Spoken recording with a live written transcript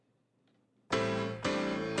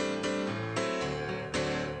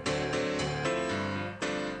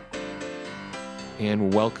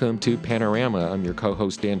and welcome to Panorama. I'm your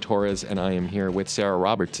co-host, Dan Torres, and I am here with Sarah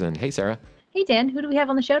Robertson. Hey, Sarah. Hey, Dan. Who do we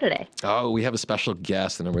have on the show today? Oh, we have a special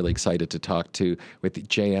guest, and I'm really excited to talk with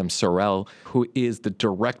JM Sorrell, who is the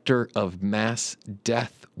director of Mass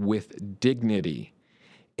Death with Dignity.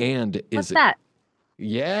 And What's that?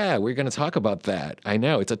 Yeah, we're going to talk about that. I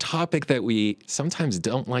know. It's a topic that we sometimes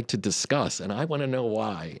don't like to discuss, and I want to know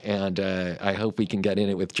why. And I hope we can get in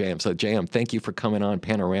it with JM. So, JM, thank you for coming on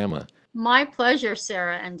Panorama. My pleasure,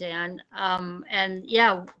 Sarah and Dan. And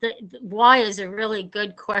yeah, the why is a really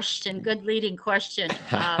good question, good leading question.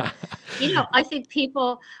 I think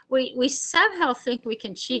people, we somehow think we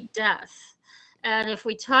can cheat death. And if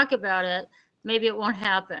we talk about it, maybe it won't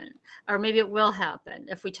happen, or maybe it will happen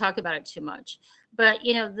if we talk about it too much. But,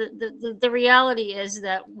 the reality is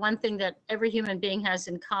that one thing that every human being has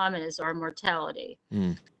in common is our mortality.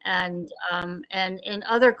 And in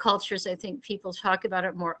other cultures, I think people talk about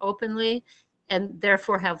it more openly and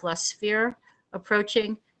therefore have less fear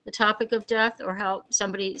approaching the topic of death, or how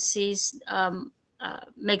somebody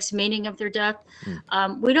makes meaning of their death.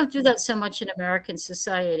 We don't do that so much in American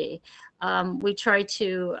society. We try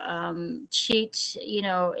to cheat,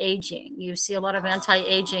 aging. You see a lot of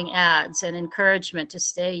anti-aging ads and encouragement to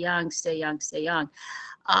stay young, stay young, stay young.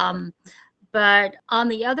 But on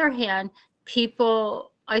the other hand,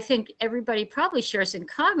 I think everybody probably shares in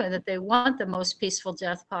common that they want the most peaceful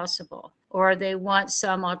death possible, or they want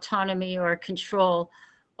some autonomy or control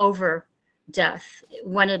over death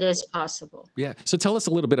when it is possible. Yeah. So tell us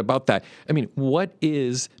a little bit about that. I mean, what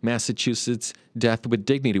is Massachusetts Death with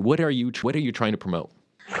Dignity? What are you trying to promote?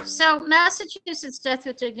 So Massachusetts Death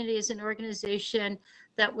with Dignity is an organization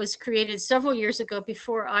that was created several years ago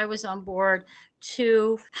before I was on board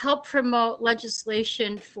to help promote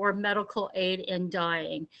legislation for medical aid in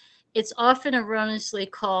dying. It's often erroneously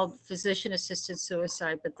called physician-assisted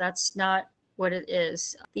suicide, but that's not what it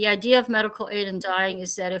is. The idea of medical aid in dying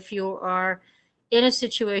is that if you are in a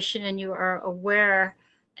situation and you are aware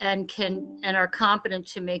and are competent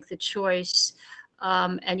to make the choice,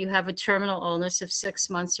 and you have a terminal illness of 6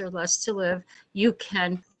 months or less to live, you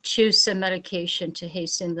can choose some medication to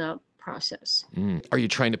hasten the process. Are you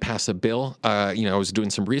trying to pass a bill? I was doing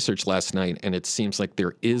some research last night, and it seems like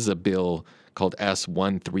there is a bill called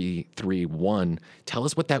S1331. Tell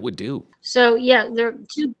us what that would do. So yeah, there are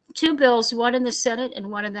two bills, one in the Senate and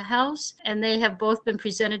one in the House, and they have both been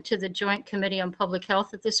presented to the Joint Committee on Public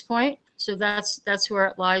Health at this point. So that's where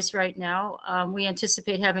it lies right now. We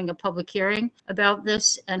anticipate having a public hearing about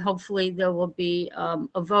this, and hopefully there will be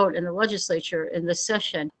a vote in the legislature in this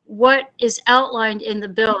session. What is outlined in the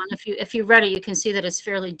bill, and if you read it, you can see that it's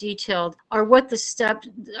fairly detailed, are the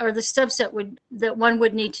steps that one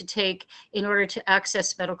would need to take in order to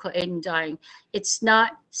access medical aid in dying. It's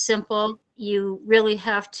not simple. You really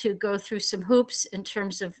have to go through some hoops in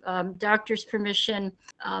terms of doctor's permission,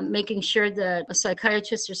 making sure that a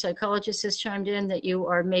psychiatrist or psychologist has chimed in, that you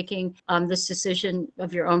are making this decision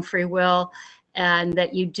of your own free will, and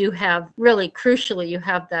that you do have, really crucially, you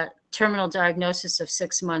have that terminal diagnosis of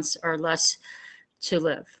 6 months or less to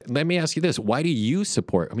live. Let me ask you this. Why do you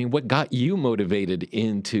support? I mean, what got you motivated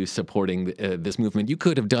into supporting this movement? You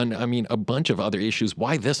could have done, a bunch of other issues.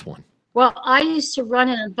 Why this one? Well, I used to run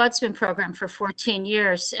an ombudsman program for 14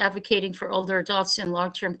 years, advocating for older adults in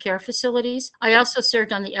long-term care facilities. I also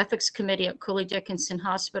served on the ethics committee at Cooley Dickinson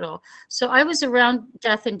Hospital. So I was around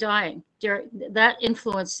death and dying. That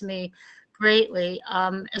influenced me greatly,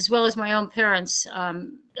 as well as my own parents'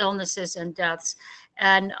 illnesses and deaths.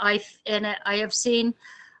 And I have seen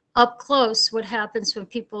up close what happens when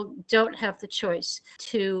people don't have the choice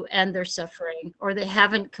to end their suffering, or they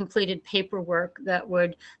haven't completed paperwork that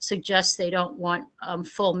would suggest they don't want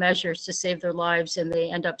full measures to save their lives, and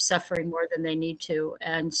they end up suffering more than they need to.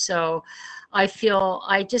 And so I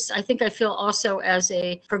think I feel also as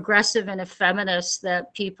a progressive and a feminist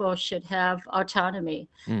that people should have autonomy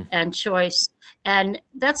and choice. And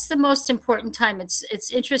that's the most important time.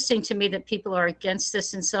 It's interesting to me that people are against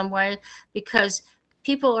this in some way, because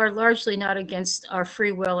people are largely not against our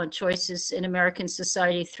free will and choices in American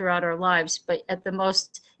society throughout our lives, but at the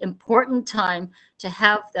most important time to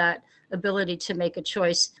have that ability to make a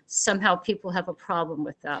choice, somehow people have a problem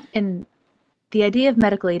with that. And the idea of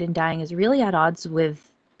medical aid in dying is really at odds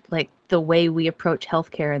with the way we approach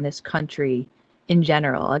healthcare in this country in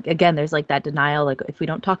general. Again, there's that denial, if we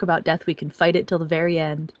don't talk about death, we can fight it till the very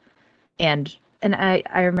end. And I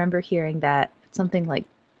remember hearing that something like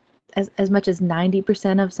as much as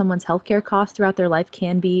 90% of someone's healthcare costs throughout their life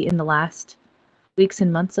can be in the last weeks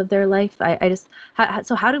and months of their life.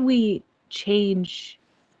 So how do we change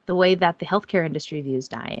the way that the healthcare industry views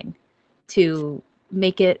dying to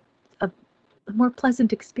make it a more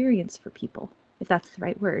pleasant experience for people, if that's the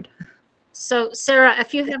right word. So, Sarah,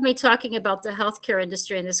 if you have me talking about the healthcare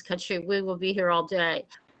industry in this country, we will be here all day.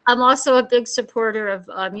 I'm also a big supporter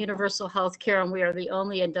of universal health care, and we are the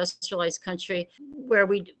only industrialized country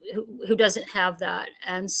who doesn't have that.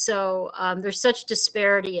 And so there's such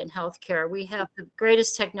disparity in healthcare. We have the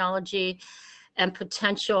greatest technology and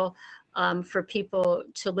potential for people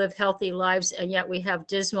to live healthy lives, and yet we have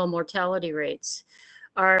dismal mortality rates.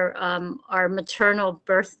 Our maternal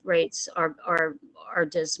birth rates are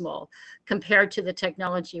dismal compared to the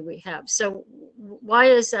technology we have. So why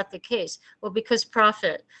is that the case? Well, because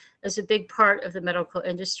profit is a big part of the medical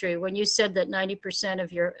industry. When you said that 90%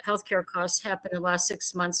 of your healthcare costs happen in the last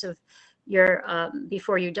 6 months of your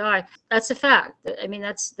before you die, that's a fact. I mean,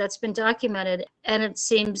 that's been documented, and it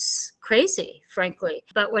seems crazy, frankly.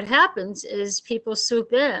 But what happens is people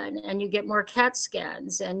swoop in, and you get more CAT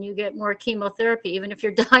scans, and you get more chemotherapy. Even if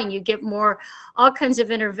you're dying, you get more all kinds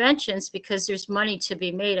of interventions because there's money to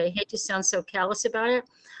be made. I hate to sound so callous about it.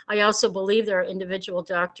 I also believe there are individual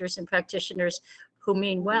doctors and practitioners who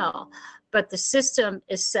mean well, but the system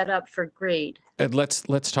is set up for greed. And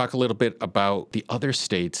let's talk a little bit about the other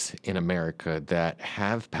states in America that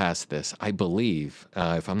have passed this. I believe,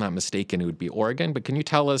 if I'm not mistaken, it would be Oregon. But can you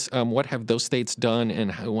tell us what have those states done,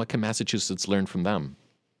 and what can Massachusetts learn from them?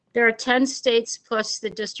 There are 10 states plus the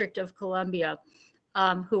District of Columbia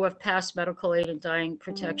who have passed medical aid and dying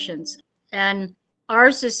protections. And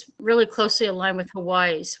ours is really closely aligned with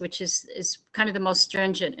Hawaii's, which is kind of the most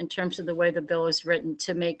stringent in terms of the way the bill is written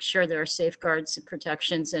to make sure there are safeguards and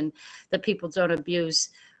protections and that people don't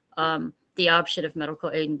abuse the option of medical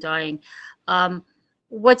aid and dying.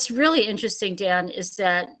 What's really interesting, Dan, is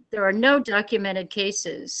that there are no documented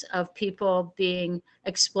cases of people being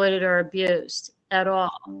exploited or abused at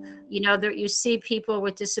all. You know, there you see people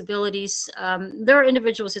with disabilities. There are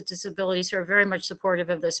individuals with disabilities who are very much supportive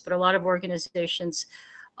of this, but a lot of organizations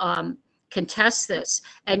contest this.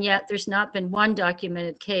 And yet there's not been one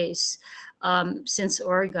documented case since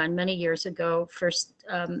Oregon many years ago first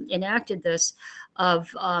enacted this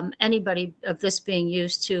of anybody of this being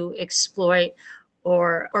used to exploit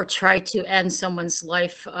or try to end someone's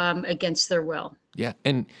life against their will. Yeah,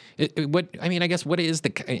 and what is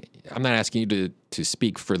the? I'm not asking you to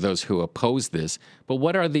speak for those who oppose this, but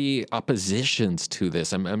what are the oppositions to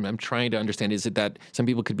this? I'm trying to understand. Is it that some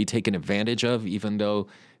people could be taken advantage of, even though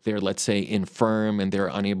they're, let's say, infirm and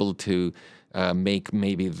they're unable to make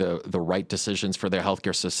maybe the right decisions for their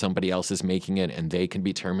healthcare, so somebody else is making it, and they can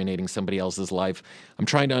be terminating somebody else's life? I'm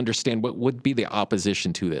trying to understand what would be the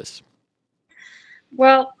opposition to this.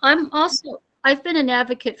 Well, I've been an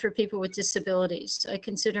advocate for people with disabilities. I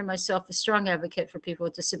consider myself a strong advocate for people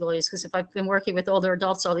with disabilities because if I've been working with older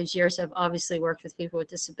adults all these years, I've obviously worked with people with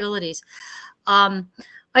disabilities. I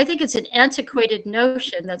think it's an antiquated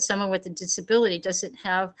notion that someone with a disability doesn't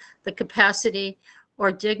have the capacity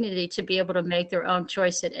or dignity to be able to make their own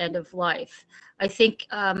choice at end of life. I think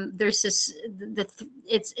there's this,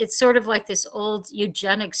 it's sort of like this old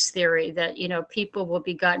eugenics theory that, you know, people will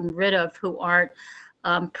be gotten rid of who aren't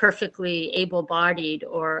perfectly able-bodied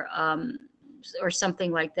or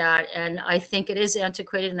something like that. And I think it is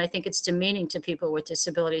antiquated, and I think it's demeaning to people with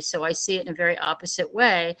disabilities. So I see it in a very opposite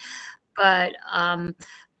way. But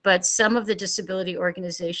some of the disability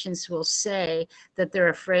organizations will say that they're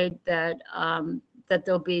afraid that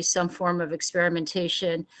there'll be some form of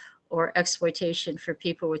experimentation or exploitation for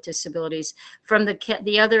people with disabilities. From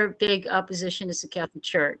the other big opposition is the Catholic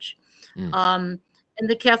Church. And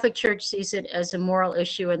the Catholic Church sees it as a moral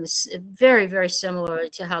issue, and this very, very similar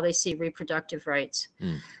to how they see reproductive rights.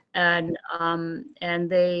 And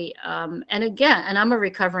they and again, and I'm a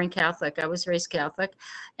recovering Catholic. I was raised Catholic,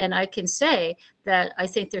 and I can say that I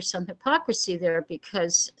think there's some hypocrisy there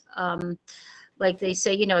because like they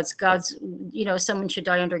say, you know, it's God's, you know, someone should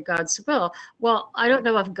die under God's will. Well, I don't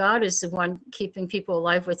know if God is the one keeping people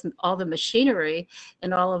alive with all the machinery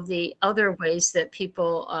and all of the other ways that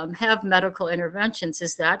people have medical interventions.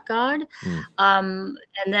 Is that God? And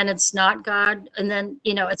then it's not God. And then,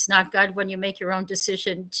 you know, it's not God when you make your own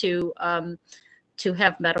decision to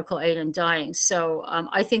have medical aid in dying. So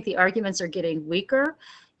I think the arguments are getting weaker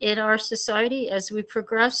in our society as we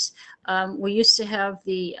progress. We used to have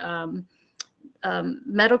the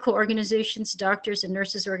medical organizations, doctors and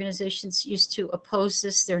nurses organizations used to oppose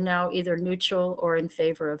this. They're now either neutral or in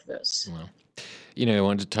favor of this. Well, you know, I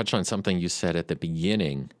wanted to touch on something you said at the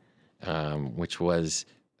beginning, which was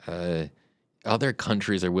other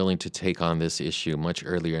countries are willing to take on this issue much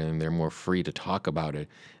earlier and they're more free to talk about it.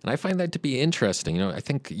 And I find that to be interesting. You know, I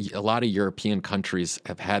think a lot of European countries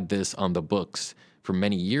have had this on the books for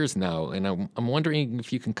many years now. And I'm wondering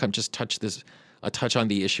if you can touch on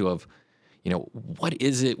the issue of, what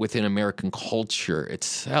is it within American culture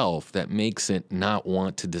itself that makes it not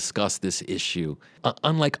want to discuss this issue,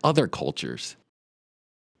 unlike other cultures?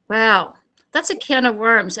 Wow, that's a can of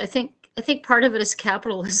worms. I think part of it is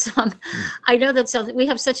capitalism. I know that we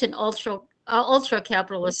have such an ultra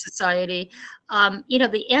capitalist society.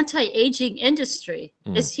 The anti-aging industry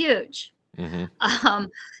is huge. Mm-hmm.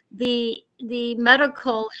 The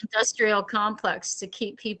medical industrial complex to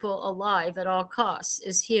keep people alive at all costs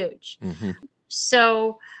is huge. Mm-hmm.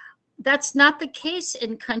 So that's not the case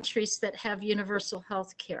in countries that have universal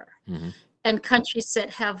health care and countries that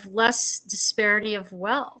have less disparity of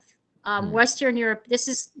wealth. Western Europe, this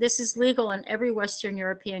is legal in every Western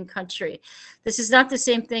European country. This is not the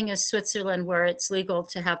same thing as Switzerland, where it's legal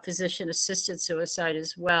to have physician-assisted suicide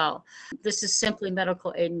as well. This is simply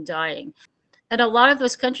medical aid in dying. And a lot of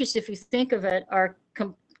those countries, if you think of it, are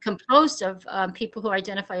composed of people who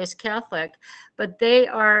identify as Catholic, but they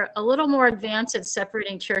are a little more advanced at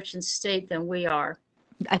separating church and state than we are.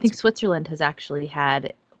 I think Switzerland has actually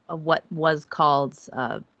had what was called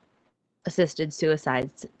assisted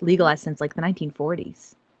suicides legalized since like the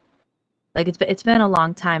 1940s. Like it's been a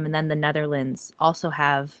long time. And then the Netherlands also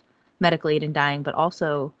have medical aid in dying, but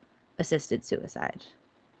also assisted suicide.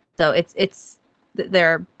 So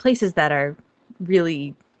there are places that are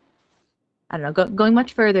really, I don't know, going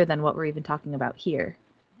much further than what we're even talking about here.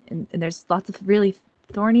 And there's lots of really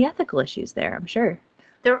thorny ethical issues there, I'm sure.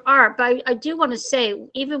 There are, but I do want to say,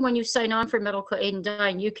 even when you sign on for medical aid in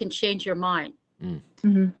dying, you can change your mind.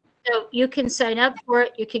 Mm-hmm. So you can sign up for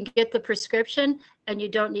it, you can get the prescription, and you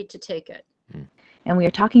don't need to take it. And we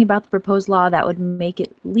are talking about the proposed law that would make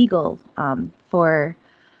it legal for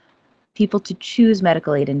people to choose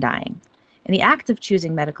medical aid in dying. And the act of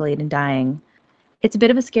choosing medical aid in dying, it's a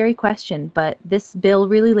bit of a scary question, but this bill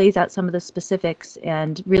really lays out some of the specifics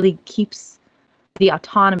and really keeps the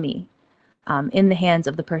autonomy in the hands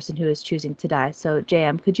of the person who is choosing to die. So,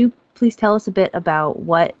 JM, could you please tell us a bit about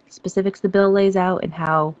what specifics the bill lays out and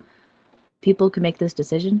how people can make this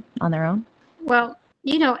decision on their own? Well,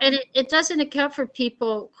 and it doesn't account for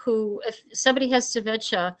people who, if somebody has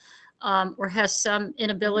dementia or has some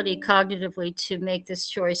inability cognitively to make this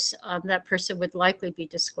choice, that person would likely be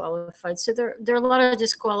disqualified. So there are a lot of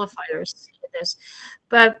disqualifiers in this.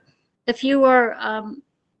 But if you are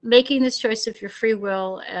making this choice of your free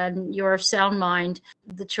will and your sound mind,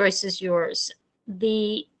 the choice is yours.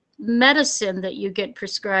 The medicine that you get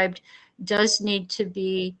prescribed does need to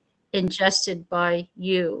be ingested by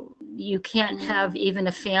you. You can't have even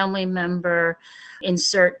a family member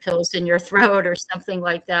insert pills in your throat or something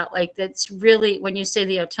like that. Like, that's really, when you say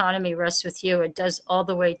the autonomy rests with you, it does all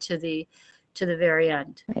the way to the very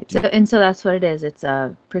end. Right. So that's what it is. It's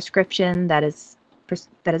a prescription that is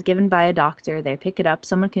given by a doctor. They pick it up.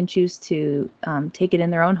 Someone can choose to take it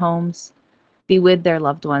in their own homes, be with their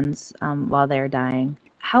loved ones while they're dying.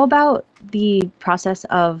 How about the process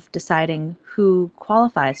of deciding who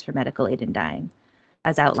qualifies for medical aid in dying,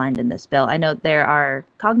 as outlined in this bill? I know there are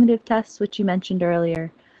cognitive tests, which you mentioned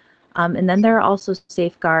earlier, and then there are also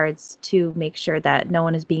safeguards to make sure that no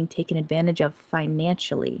one is being taken advantage of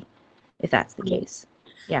financially, if that's the case.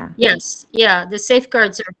 Yeah. Yes. Yeah. The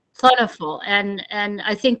safeguards are plentiful, and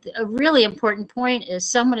I think a really important point is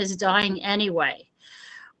someone is dying anyway.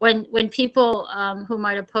 When people who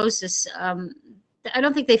might oppose this, I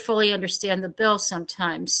don't think they fully understand the bill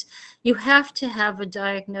sometimes. You have to have a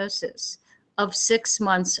diagnosis of 6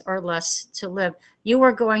 months or less to live. You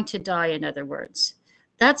are going to die, in other words.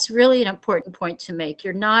 That's really an important point to make.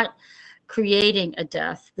 You're not creating a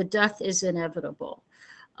death. The death is inevitable.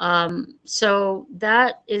 So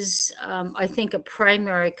that is, I think, a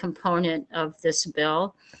primary component of this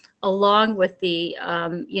bill, along with the,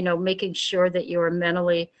 making sure that you are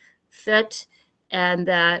mentally fit and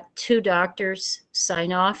that 2 doctors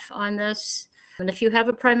sign off on this. And if you have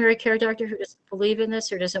a primary care doctor who doesn't believe in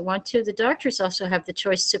this or doesn't want to, the doctors also have the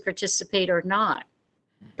choice to participate or not.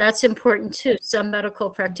 That's important too. Some medical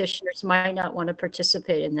practitioners might not want to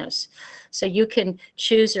participate in this. So you can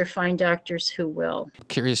choose or find doctors who will.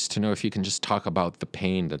 Curious to know if you can just talk about the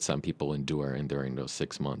pain that some people endure during those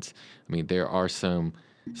 6 months. I mean, there are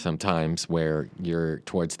sometimes where you're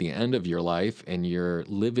towards the end of your life and you're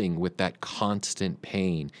living with that constant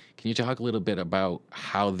pain. Can you talk a little bit about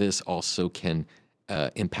how this also can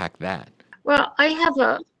impact that? Well, I have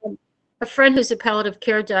a friend who's a palliative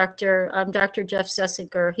care doctor, Dr. Jeff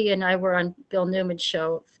Sessinger. He and I were on Bill Newman's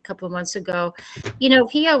show a couple of months ago.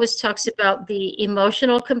 He always talks about the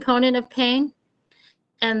emotional component of pain,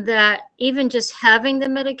 and that even just having the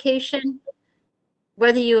medication,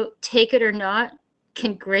 whether you take it or not,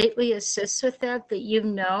 can greatly assist with that you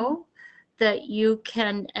know that you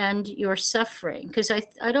can end your suffering, because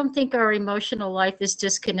I don't think our emotional life is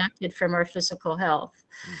disconnected from our physical health.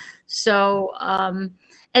 So,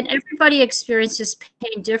 and everybody experiences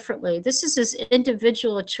pain differently. This is as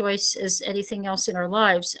individual a choice as anything else in our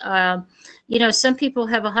lives. Some people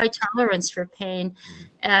have a high tolerance for pain,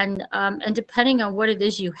 and depending on what it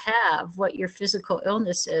is you have, what your physical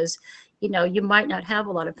illness is, you might not have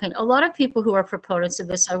a lot of pain. A lot of people who are proponents of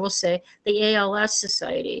this, I will say, the ALS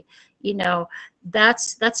Society,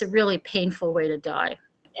 that's a really painful way to die.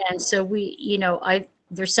 And so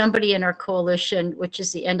there's somebody in our coalition, which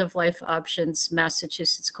is the End of Life Options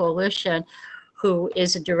Massachusetts Coalition, who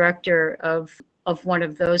is a director of one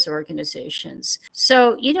of those organizations.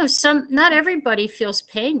 So, not everybody feels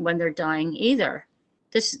pain when they're dying either.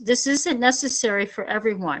 This isn't necessary for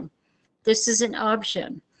everyone. This is an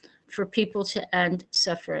option for people to end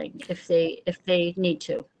suffering if they need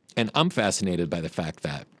to. And I'm fascinated by the fact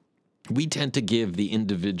that we tend to give the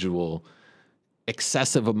individual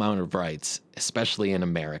excessive amount of rights, especially in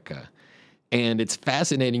America. And it's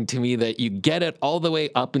fascinating to me that you get it all the way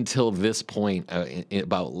up until this point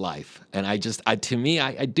about life. And I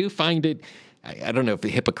do find it, I don't know if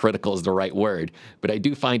hypocritical is the right word, but I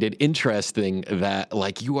do find it interesting that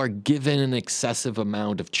like you are given an excessive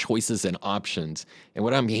amount of choices and options. And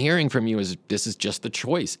what I'm hearing from you is this is just the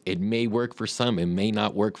choice. It may work for some, it may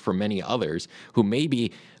not work for many others who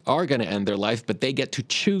maybe are going to end their life, but they get to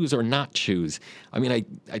choose or not choose. I mean,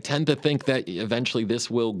 I tend to think that eventually this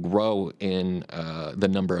will grow in the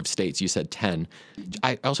number of states. You said 10.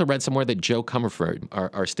 I also read somewhere that Joe Comerford,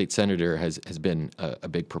 our state senator, has been a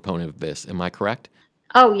big proponent of this. Am I correct?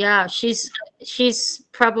 Oh, yeah. She's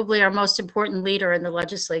probably our most important leader in the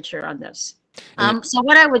legislature on this. So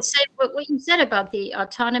what I would say, what you said about the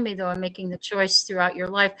autonomy, though, and making the choice throughout your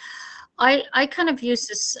life, I kind of use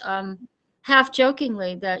this half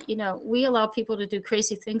jokingly that, we allow people to do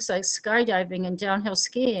crazy things like skydiving and downhill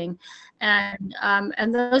skiing.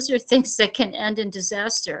 And those are things that can end in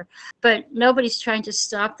disaster. But nobody's trying to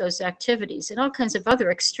stop those activities and all kinds of other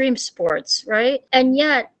extreme sports, right? And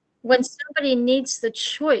yet, when somebody needs the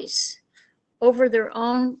choice over their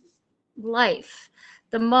own life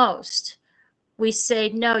the most, we say,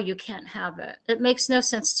 no, you can't have it. It makes no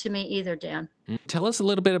sense to me either, Dan. Tell us a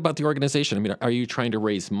little bit about the organization. I mean, are you trying to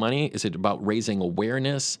raise money? Is it about raising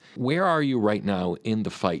awareness? Where are you right now in the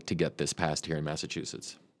fight to get this passed here in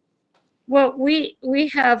Massachusetts? Well, we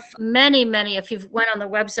have many. If you went on the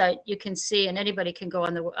website, you can see, and anybody can go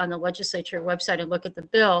on the legislature website and look at the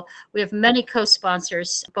bill. We have many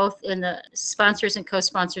co-sponsors, both in the sponsors and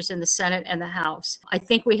co-sponsors in the Senate and the House. I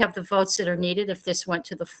think we have the votes that are needed if this went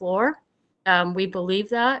to the floor. We believe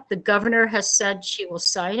that. The governor has said she will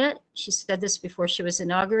sign it. She said this before she was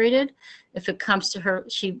inaugurated. If it comes to her,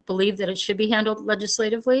 she believed that it should be handled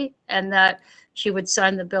legislatively and that she would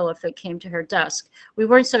sign the bill if it came to her desk. We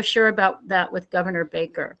weren't so sure about that with Governor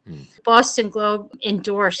Baker. Boston Globe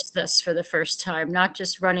endorsed this for the first time, not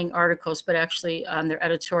just running articles, but actually on their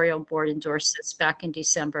editorial board endorsed this back in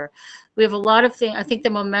December. We have a lot of things. I think the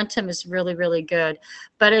momentum is really, really good.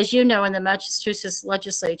 But as you know, in the Massachusetts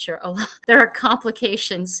legislature, there are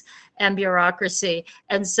complications and bureaucracy.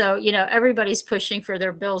 And so, everybody's pushing for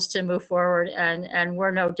their bills to move forward, and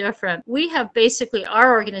we're no different. We have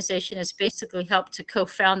our organization has basically helped to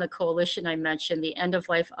co-found the coalition I mentioned, the End of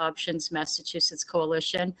Life Options Massachusetts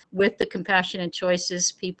Coalition, with the Compassion and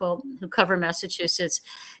Choices people who cover Massachusetts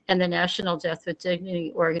and the National Death with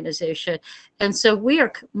Dignity organization. And so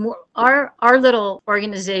our little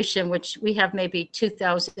organization, which we have maybe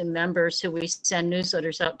 2,000 members who we send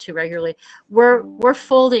newsletters out to regularly, we're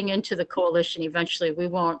folding into the coalition eventually. We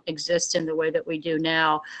won't exist in the way that we do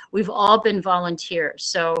now. We've all been volunteers.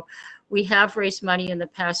 So we have raised money in the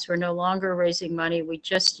past. We're no longer raising money. We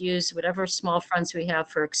just use whatever small funds we have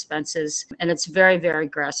for expenses. And it's very, very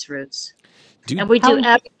grassroots. And we do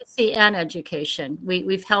advocacy and education.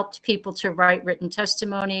 We've helped people to write written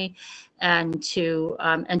testimony and to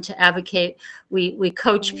advocate. We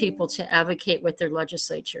coach people to advocate with their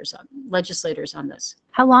legislators on this.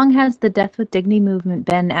 How long has the Death with Dignity movement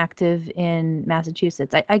been active in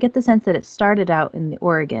Massachusetts? I get the sense that it started out in the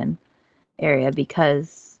Oregon area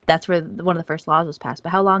because that's where one of the first laws was passed.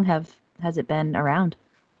 But how long has it been around?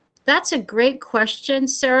 That's a great question,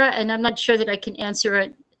 Sarah, and I'm not sure that I can answer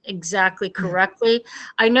it exactly correctly.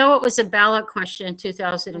 I know it was a ballot question in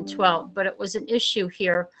 2012, but it was an issue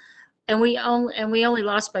here, and we only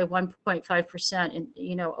lost by 1.5%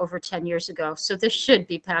 in over 10 years ago. So this should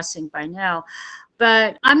be passing by now.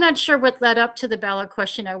 But I'm not sure what led up to the ballot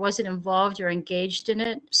question. I wasn't involved or engaged in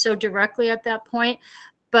it so directly at that point.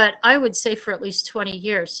 But I would say for at least 20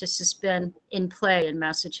 years, this has been in play in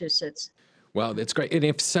Massachusetts. Well, that's great. And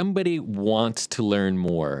if somebody wants to learn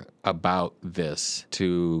more about this,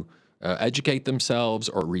 to educate themselves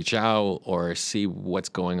or reach out or see what's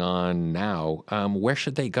going on now, where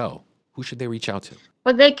should they go? Who should they reach out to?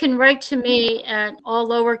 Well, they can write to me at all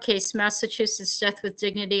lowercase Massachusetts Death with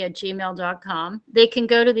Dignity at gmail.com. They can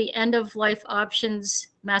go to the End of Life Options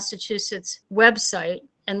Massachusetts website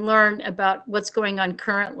and learn about what's going on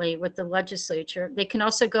currently with the legislature. They can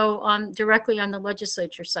also go on directly on the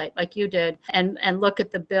legislature site like you did and look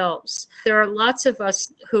at the bills. There are lots of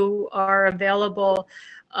us who are available,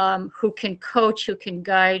 who can coach, who can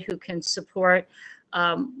guide, who can support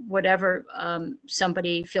whatever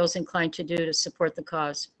somebody feels inclined to do to support the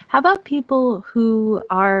cause. How about people who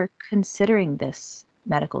are considering this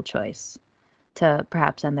medical choice to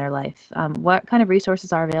perhaps end their life? What kind of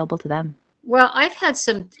resources are available to them? Well,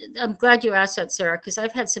 I'm glad you asked that, Sarah, because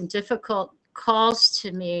I've had some difficult calls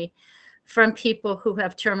to me from people who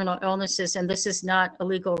have terminal illnesses, and this is not a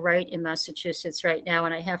legal right in Massachusetts right now,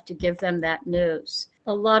 and I have to give them that news.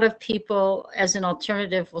 A lot of people, as an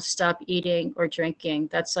alternative, will stop eating or drinking.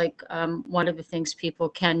 That's like one of the things people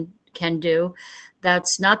can do.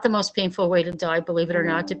 That's not the most painful way to die, believe it or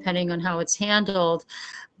not, depending on how it's handled.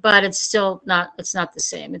 But it's still not, it's not the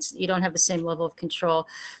same. You don't have the same level of control.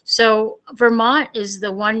 So Vermont is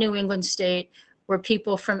the one New England state where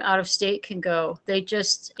people from out of state can go. They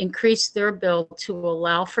just increased their bill to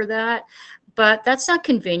allow for that. But that's not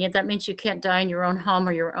convenient. That means you can't die in your own home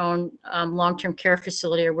or your own long-term care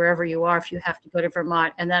facility or wherever you are if you have to go to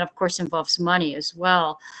Vermont. And that, of course, involves money as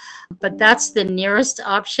well. But that's the nearest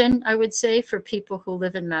option, I would say, for people who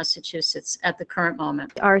live in Massachusetts at the current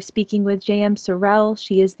moment. We are speaking with JM Sorrell.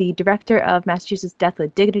 She is the director of Massachusetts Death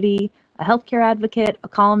with Dignity, a healthcare advocate, a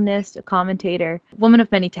columnist, a commentator, woman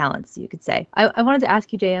of many talents, you could say. I wanted to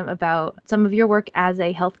ask you, JM, about some of your work as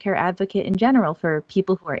a healthcare advocate in general for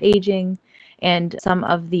people who are aging, and some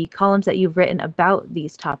of the columns that you've written about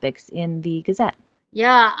these topics in the Gazette.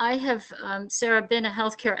 Yeah, I have, Sarah, been a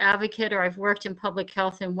healthcare advocate, or I've worked in public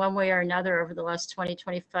health in one way or another over the last 20,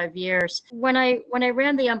 25 years. When I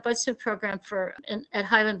ran the Ombudsman program at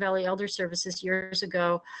Highland Valley Elder Services years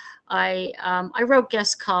ago, I wrote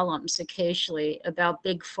guest columns occasionally about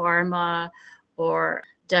big pharma or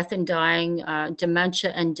death and dying,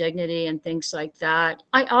 dementia and dignity, and things like that.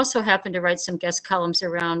 I also happened to write some guest columns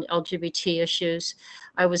around LGBT issues.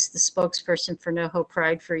 I was the spokesperson for No Hope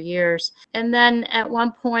Pride for years. And then at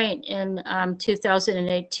one point in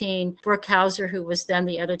 2018, Brooke Hauser, who was then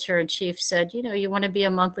the editor-in-chief, said, you want to be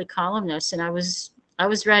a monthly columnist. And I was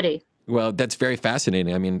ready. Well, that's very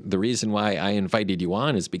fascinating. I mean, the reason why I invited you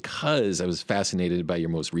on is because I was fascinated by your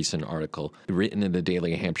most recent article written in the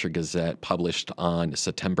Daily Hampshire Gazette, published on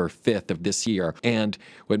September 5th of this year. And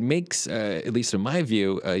what makes, at least in my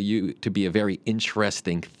view, you to be a very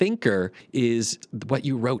interesting thinker is what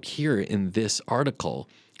you wrote here in this article.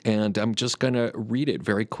 And I'm just going to read it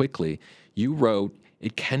very quickly. You wrote,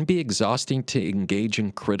 "It can be exhausting to engage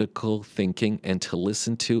in critical thinking and to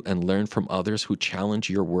listen to and learn from others who challenge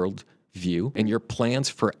your world view and your plans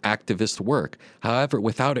for activist work. However,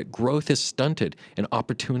 without it, growth is stunted and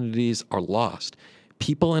opportunities are lost.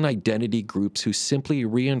 People and identity groups who simply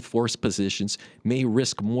reinforce positions may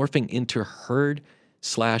risk morphing into herd/mob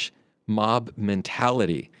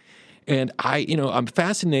mentality." And I'm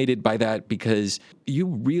fascinated by that because you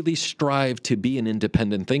really strive to be an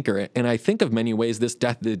independent thinker. And I think of many ways this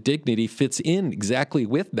Death with Dignity fits in exactly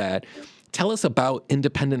with that. Tell us about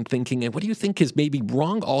independent thinking, and what do you think is maybe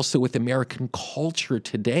wrong also with American culture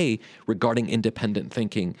today regarding independent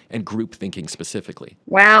thinking and group thinking specifically?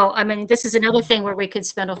 Wow. I mean, this is another thing where we could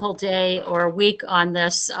spend a whole day or a week on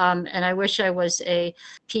this. And I wish I was a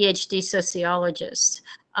PhD sociologist.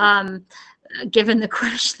 Given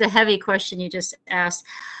the heavy question you just asked,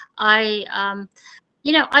 I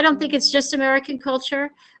don't think it's just American culture.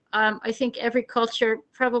 I think every culture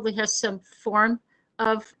probably has some form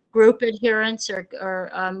of group adherence or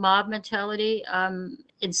mob mentality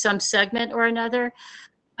in some segment or another.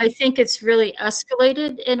 I think it's really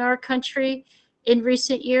escalated in our country in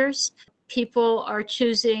recent years. People are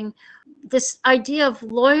choosing this idea of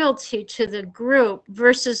loyalty to the group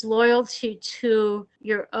versus loyalty to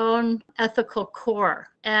your own ethical core.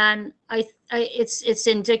 And it's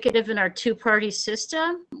indicative in our two-party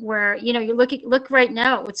system where, you look right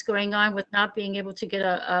now at what's going on with not being able to get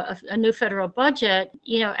a new federal budget.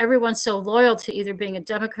 Everyone's so loyal to either being a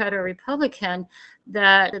Democrat or a Republican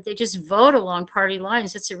that they just vote along party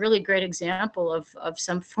lines. It's a really great example of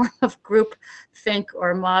some form of group think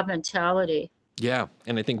or mob mentality. Yeah,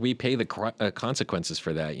 and I think we pay the consequences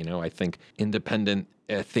for that. I think independent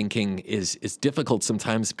thinking is difficult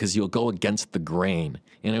sometimes because you'll go against the grain.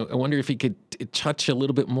 And I wonder if you could touch a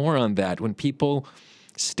little bit more on that. When people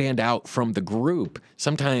stand out from the group,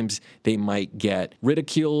 sometimes they might get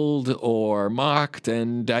ridiculed or mocked,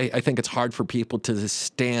 and I think it's hard for people to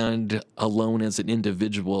stand alone as an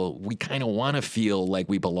individual. We kind of want to feel like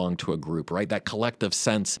we belong to a group, right? That collective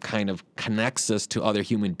sense kind of connects us to other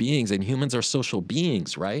human beings, and humans are social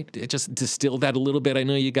beings, right? It just distill that a little bit. I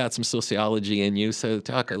know you got some sociology in you, so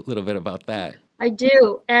talk a little bit about that. I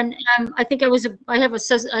do, and I think I have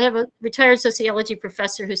a retired sociology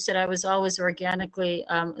professor who said I was always organically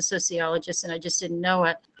a sociologist, and I just didn't know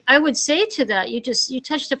it. I would say to that, you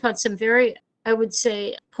touched upon some very, I would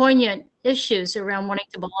say, poignant issues around wanting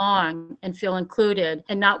to belong and feel included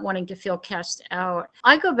and not wanting to feel cast out.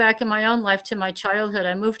 I go back in my own life to my childhood.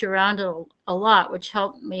 I moved around a lot, which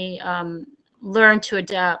helped me learn to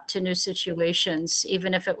adapt to new situations,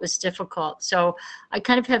 even if it was difficult. So I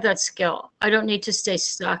kind of have that skill. I don't need to stay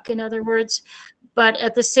stuck, in other words. But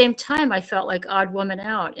at the same time, I felt like odd woman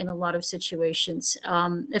out in a lot of situations.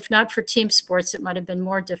 If not for team sports, it might have been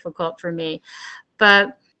more difficult for me.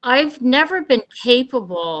 But I've never been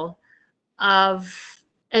capable of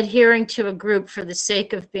adhering to a group for the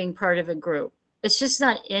sake of being part of a group. It's just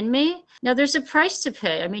not in me. Now, there's a price to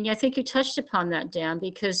pay. I mean, I think you touched upon that, Dan,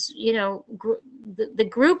 because, the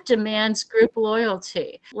group demands group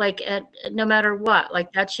loyalty, like no matter what,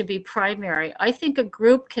 like that should be primary. I think a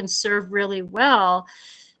group can serve really well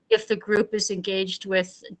if the group is engaged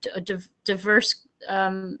with a diverse,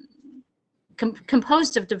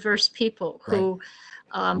 composed of diverse people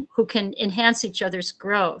who can enhance each other's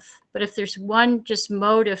growth. But if there's one just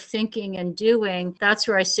mode of thinking and doing, that's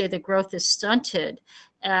where I say the growth is stunted.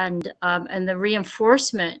 And the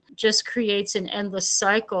reinforcement just creates an endless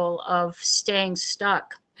cycle of staying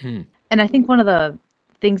stuck. And I think one of the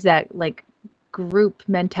things that like group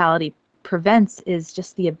mentality prevents is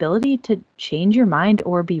just the ability to change your mind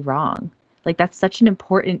or be wrong. Like that's such an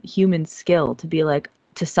important human skill to be like,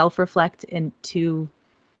 to self-reflect and to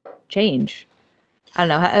change. I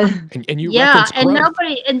don't know. And you yeah, reference and growth.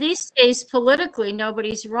 nobody in these days politically,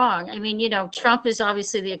 nobody's wrong. I mean, Trump is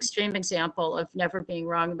obviously the extreme example of never being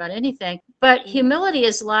wrong about anything. But humility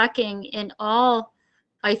is lacking in all,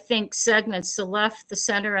 I think, segments, the left, the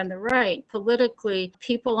center, and the right. Politically,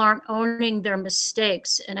 people aren't owning their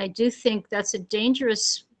mistakes. And I do think that's a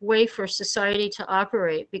dangerous way for society to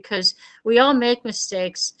operate because we all make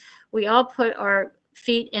mistakes. We all put our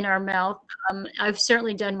feet in our mouth. I've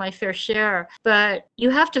certainly done my fair share, but you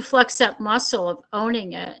have to flex that muscle of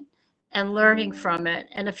owning it and learning from it.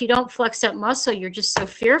 And if you don't flex that muscle, you're just so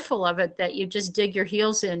fearful of it that you just dig your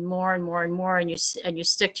heels in more and more and more, and you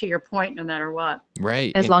stick to your point no matter what.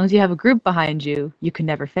 Right. As long as you have a group behind you, you can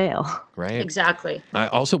never fail. Right. Exactly. I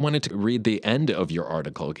also wanted to read the end of your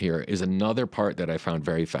article. Here is another part that I found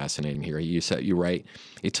very fascinating here. You write,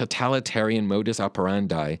 a totalitarian modus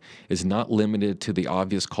operandi is not limited to the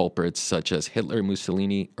obvious culprits such as Hitler,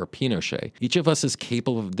 Mussolini, or Pinochet. Each of us is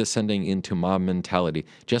capable of descending into mob mentality,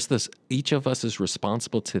 just as each of us is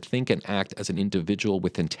responsible to think and act as an individual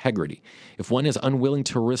with integrity. If one is unwilling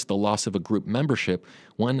to risk the loss of a group membership,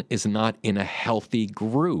 one is not in a healthy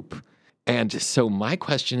group. And so my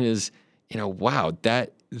question is, wow,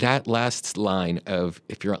 that last line of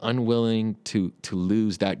if you're unwilling to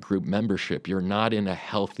lose that group membership, you're not in a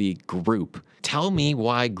healthy group. Tell me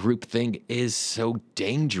why groupthink is so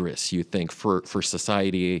dangerous, you think, for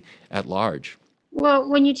society at large. Well,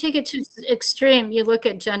 when you take it to extreme, you look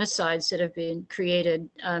at genocides that have been created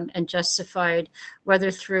and justified,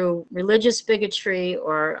 whether through religious bigotry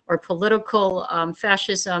or political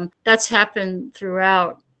fascism. That's happened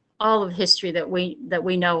throughout all of history that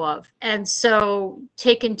we know of. And so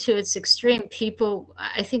taken to its extreme,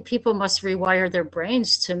 I think people must rewire their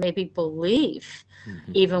brains to maybe believe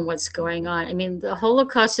even what's going on. I mean, the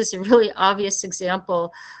Holocaust is a really obvious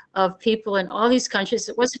example of people in all these countries.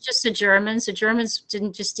 It wasn't just the Germans. The Germans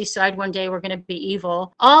didn't just decide one day we're going to be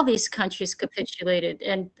evil. All these countries capitulated,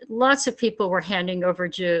 and lots of people were handing over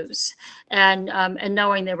Jews and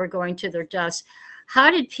knowing they were going to their deaths.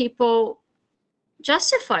 How did people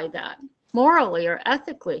justify that morally or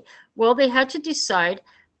ethically? Well, they had to decide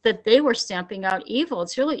that they were stamping out evil.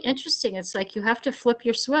 It's really interesting. It's like you have to flip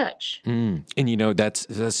your switch. And that's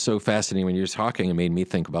so fascinating. When you're talking, it made me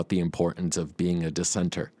think about the importance of being a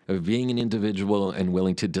dissenter, of being an individual and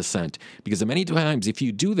willing to dissent. Because many times, if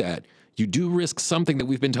you do that, you do risk something that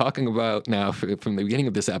we've been talking about now from the beginning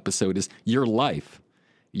of this episode is your life.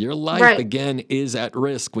 Your life, Right. again, is at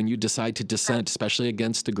risk when you decide to dissent, especially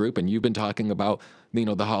against a group. And you've been talking about,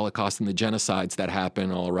 the Holocaust and the genocides that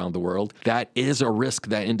happen all around the world. That is a risk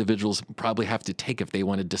that individuals probably have to take if they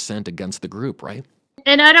want to dissent against the group, right?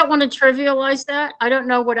 And I don't want to trivialize that. I don't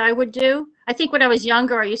know what I would do. I think when I was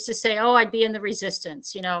younger, I used to say, oh, I'd be in the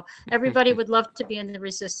resistance. Everybody would love to be in the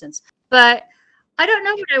resistance. But I don't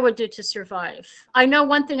know what I would do to survive. I know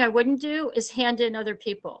one thing I wouldn't do is hand in other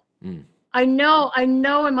people. Mm. I know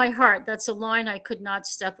in my heart that's a line I could not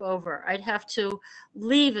step over. I'd have to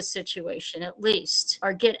leave a situation at least,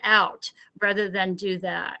 or get out rather than do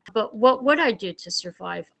that. But what would I do to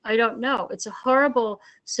survive? I don't know. It's a horrible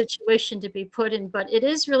situation to be put in, but it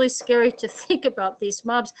is really scary to think about these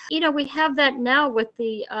mobs. We have that now with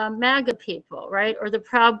the MAGA people, right? Or the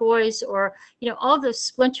Proud Boys, or, all the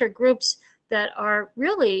splinter groups that are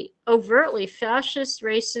really overtly fascist,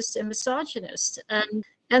 racist, and misogynist.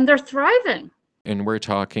 And they're thriving. And we're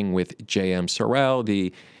talking with JM Sorrell,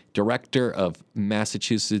 the director of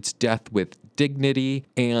Massachusetts Death with Dignity.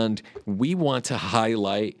 And we want to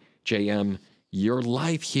highlight, JM, your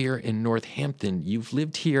life here in Northampton. You've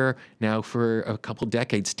lived here now for a couple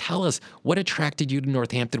decades. Tell us, what attracted you to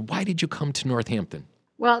Northampton? Why did you come to Northampton?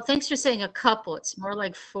 Well, thanks for saying a couple. It's more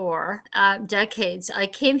like 4 decades. I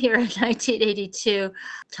came here in 1982.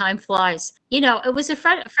 Time flies. It was a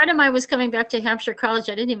friend of mine was coming back to Hampshire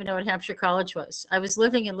College. I didn't even know what Hampshire College was. I was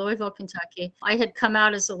living in Louisville, Kentucky. I had come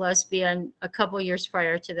out as a lesbian a couple years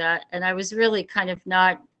prior to that, and I was really kind of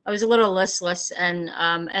not. I was a little listless and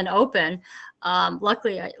open.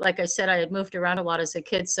 Luckily, like I said, I had moved around a lot as a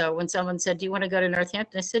kid. So when someone said, "Do you want to go to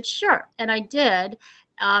Northampton?" I said, "Sure," and I did.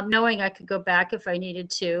 Knowing I could go back if I needed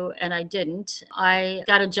to, and I didn't. I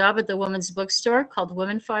got a job at the women's bookstore called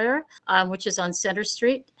Women Fire, which is on Center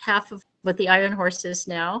Street, half of what the Iron Horse is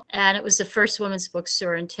now. And it was the first women's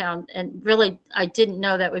bookstore in town. And really, I didn't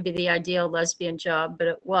know that would be the ideal lesbian job, but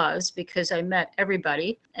it was, because I met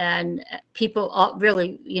everybody and people,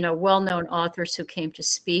 really, well-known authors who came to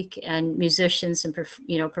speak, and musicians and,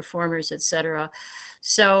 performers, etc.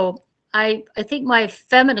 So I think my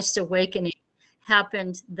feminist awakening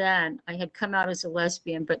happened then. I had come out as a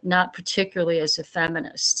lesbian, but not particularly as a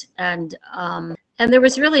feminist. And there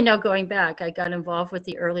was really no going back. I got involved with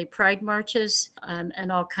the early Pride marches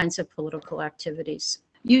and all kinds of political activities.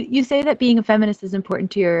 You say that being a feminist is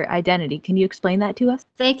important to your identity. Can you explain that to us?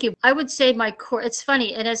 Thank you. I would say my core, it's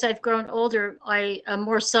funny, and as I've grown older, I am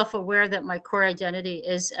more self-aware that my core identity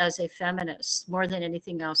is as a feminist more than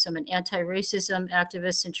anything else. I'm an anti-racism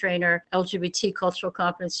activist and trainer, LGBT cultural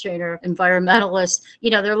competence trainer, environmentalist.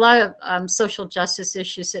 There are a lot of social justice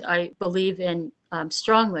issues that I believe in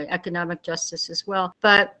strongly, economic justice as well.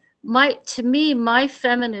 But to me, my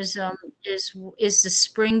feminism is the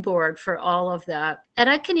springboard for all of that. And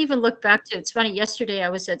I can even look back to, it's funny, yesterday I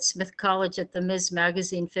was at Smith College at the Ms.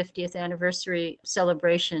 Magazine 50th anniversary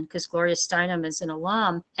celebration, because Gloria Steinem is an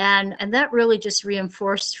alum. And that really just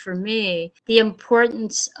reinforced for me the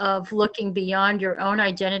importance of looking beyond your own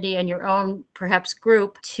identity and your own, perhaps,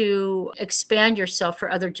 group to expand yourself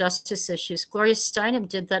for other justice issues. Gloria Steinem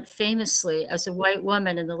did that famously as a white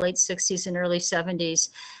woman in the late 60s and early 70s.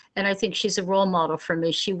 And I think she's a role model for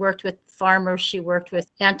me. She worked with farmers. She worked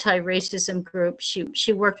with anti-racism groups.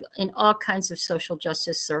 She worked in all kinds of social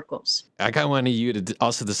justice circles. I wanted you to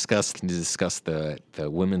also discuss the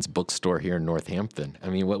women's bookstore here in Northampton. I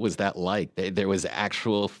mean, what was that like? There was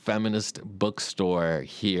actual feminist bookstore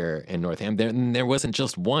here in Northampton. There wasn't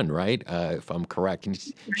just one, right? If I'm correct. Can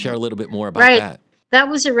you share a little bit more about that? That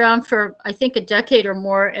was around for, I think, a decade or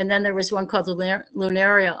more. And then there was one called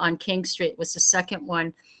Lunaria on King Street, was the second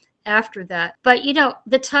one after that. But,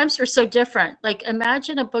 the times were so different. Like,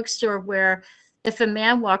 imagine a bookstore where if a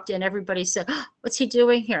man walked in, everybody said, oh, what's he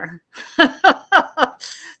doing here?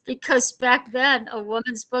 Because back then, a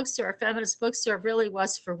woman's bookstore, a feminist bookstore, really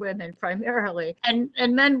was for women primarily. And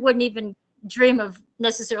men wouldn't even dream of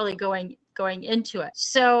necessarily going into it.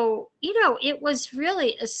 So, it was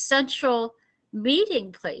really a central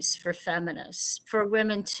meeting place for feminists, for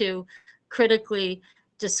women to critically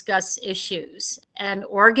discuss issues and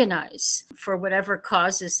organize for whatever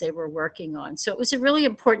causes they were working on. So it was a really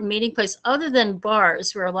important meeting place, other than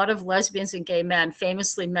bars, where a lot of lesbians and gay men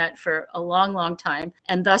famously met for a long, long time,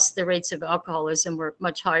 and thus the rates of alcoholism were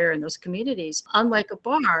much higher in those communities. Unlike a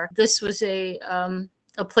bar, this was a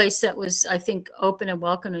place that was, I think, open and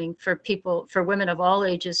welcoming for people, for women of all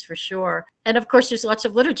ages, for sure. And of course, there's lots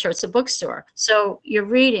of literature. It's a bookstore. So you're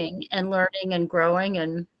reading and learning and growing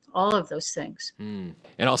and all of those things. And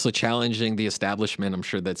also challenging the establishment, I'm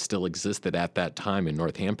sure, that still existed at that time in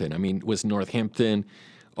Northampton. I mean, was Northampton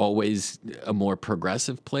always a more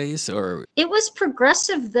progressive place, or? It was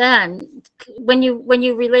progressive then when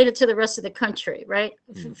you relate it to the rest of the country, right?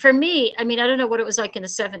 For me, I mean, I don't know what it was like in the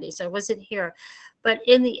 70s. I wasn't here. But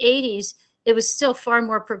in the 80s, it was still far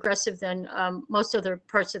more progressive than most other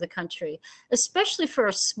parts of the country, especially for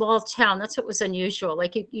a small town. That's what was unusual.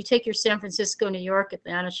 Like you take your San Francisco, New York,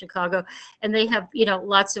 Atlanta, Chicago, and they have,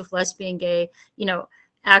 lots of lesbian, gay,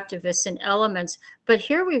 activists and elements. But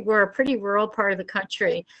here we were, a pretty rural part of the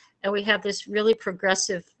country, and we have this really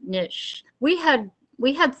progressive niche. We had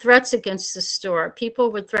threats against the store.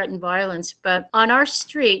 People would threaten violence. But on our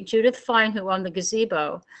street, Judith Fine, who owned the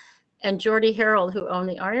gazebo, and Geordie Harold, who owned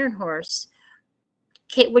the Iron Horse,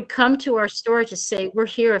 would come to our store to say, we're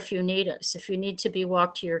here if you need us, if you need to be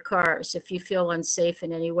walked to your cars, if you feel unsafe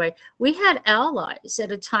in any way. We had allies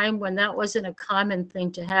at a time when that wasn't a common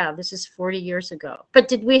thing to have. This is 40 years ago. But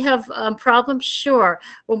did we have problems? Sure.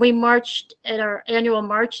 When we marched at our annual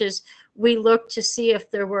marches, we looked to see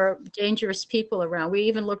if there were dangerous people around. We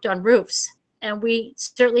even looked on roofs, and we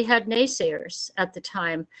certainly had naysayers at the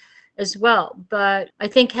time as well. But I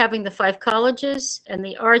think having the 5 colleges and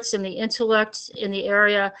the arts and the intellect in the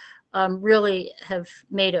area really have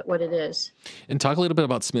made it what it is. And talk a little bit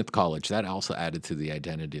about Smith College. That also added to the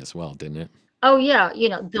identity as well, didn't it? Oh, yeah.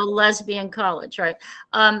 The lesbian college, right?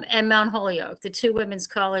 And Mount Holyoke, the 2 women's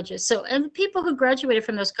colleges. So, and the people who graduated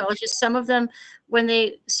from those colleges, some of them, when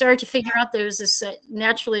they started to figure out there was this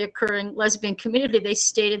naturally occurring lesbian community, they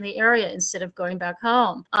stayed in the area instead of going back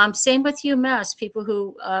home. Same with UMass, people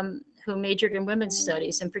who majored in women's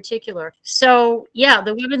studies in particular. So yeah,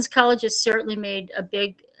 the women's colleges certainly made a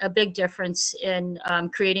big difference in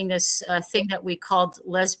creating this thing that we called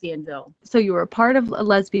Lesbianville. So you were a part of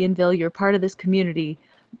Lesbianville, you're part of this community,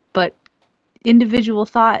 but individual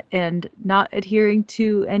thought and not adhering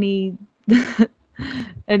to any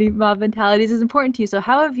mob mentalities is important to you. So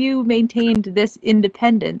how have you maintained this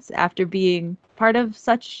independence after being part of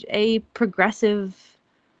such a progressive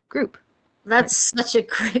group? That's such a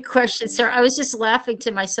great question, sir. I was just laughing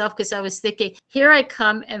to myself because I was thinking, here I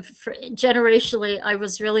come, and generationally, I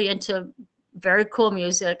was really into very cool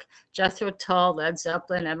music, Jethro Tull, Led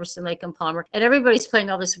Zeppelin, Emerson, Lake and Palmer, and everybody's playing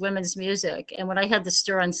all this women's music. And when I had the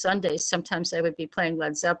store on Sundays, sometimes I would be playing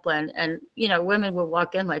Led Zeppelin, and women would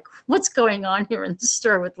walk in like, what's going on here in the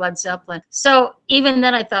store with Led Zeppelin? So even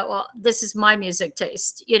then I thought, well, this is my music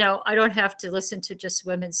taste. I don't have to listen to just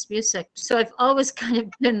women's music. So I've always kind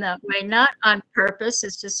of been that way, not on purpose.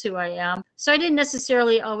 It's just who I am. So I didn't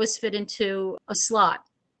necessarily always fit into a slot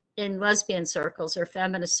in lesbian circles or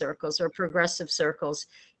feminist circles or progressive circles,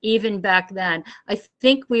 even back then. I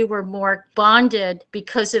think we were more bonded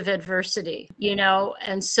because of adversity,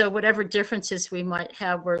 and so whatever differences we might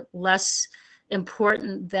have were less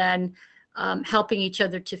important than helping each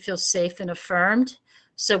other to feel safe and affirmed.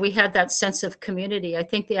 So we had that sense of community. I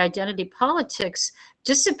think the identity politics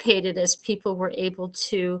dissipated as people were able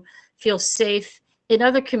to feel safe in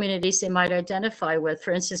other communities they might identify with.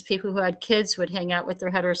 For instance, people who had kids would hang out with their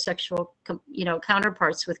heterosexual,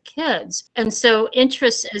 counterparts with kids. And so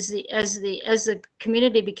interest as the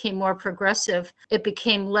community became more progressive, it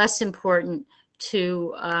became less important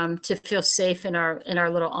to feel safe in our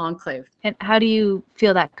little enclave. And how do you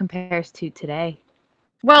feel that compares to today?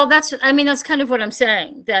 Well, that's kind of what I'm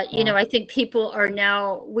saying, that, I think people are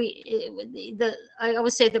now, I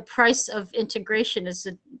always say the price of integration is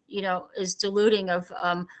diluting of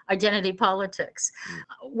identity politics.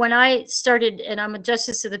 When I started, and I'm a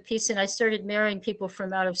justice of the peace, and I started marrying people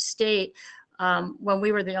from out of state, when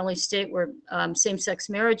we were the only state where same-sex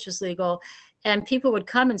marriage was legal. And people would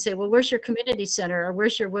come and say, well, where's your community center? Or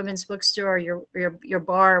where's your women's bookstore, or your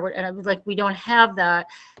bar? And I was like, we don't have that.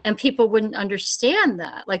 And people wouldn't understand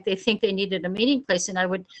that. Like, they think they needed a meeting place. And I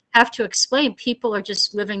would have to explain, people are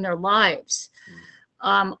just living their lives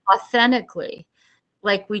authentically.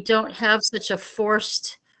 Like, we don't have such a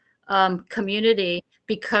forced community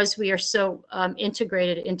because we are so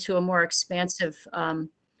integrated into a more expansive.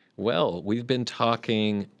 Well, we've been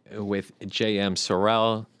talking with JM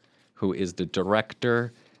Sorrell, who is the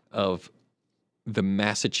director of the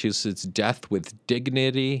Massachusetts Death with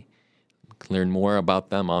Dignity. You can learn more about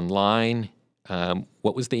them online.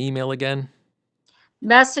 What was the email again?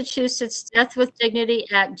 Massachusetts Death with Dignity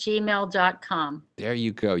 @gmail.com. There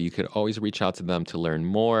you go. You could always reach out to them to learn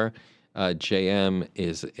more. JM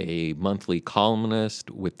is a monthly columnist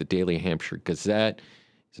with the Daily Hampshire Gazette.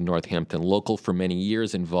 He's a Northampton local for many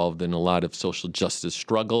years, involved in a lot of social justice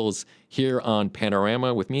struggles. Here on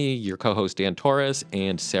Panorama with me, your co-host Dan Torres,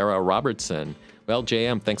 and Sarah Robertson. Well,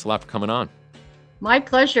 JM, thanks a lot for coming on. My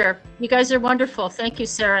pleasure. You guys are wonderful. Thank you,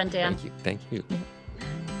 Sarah and Dan. Thank you.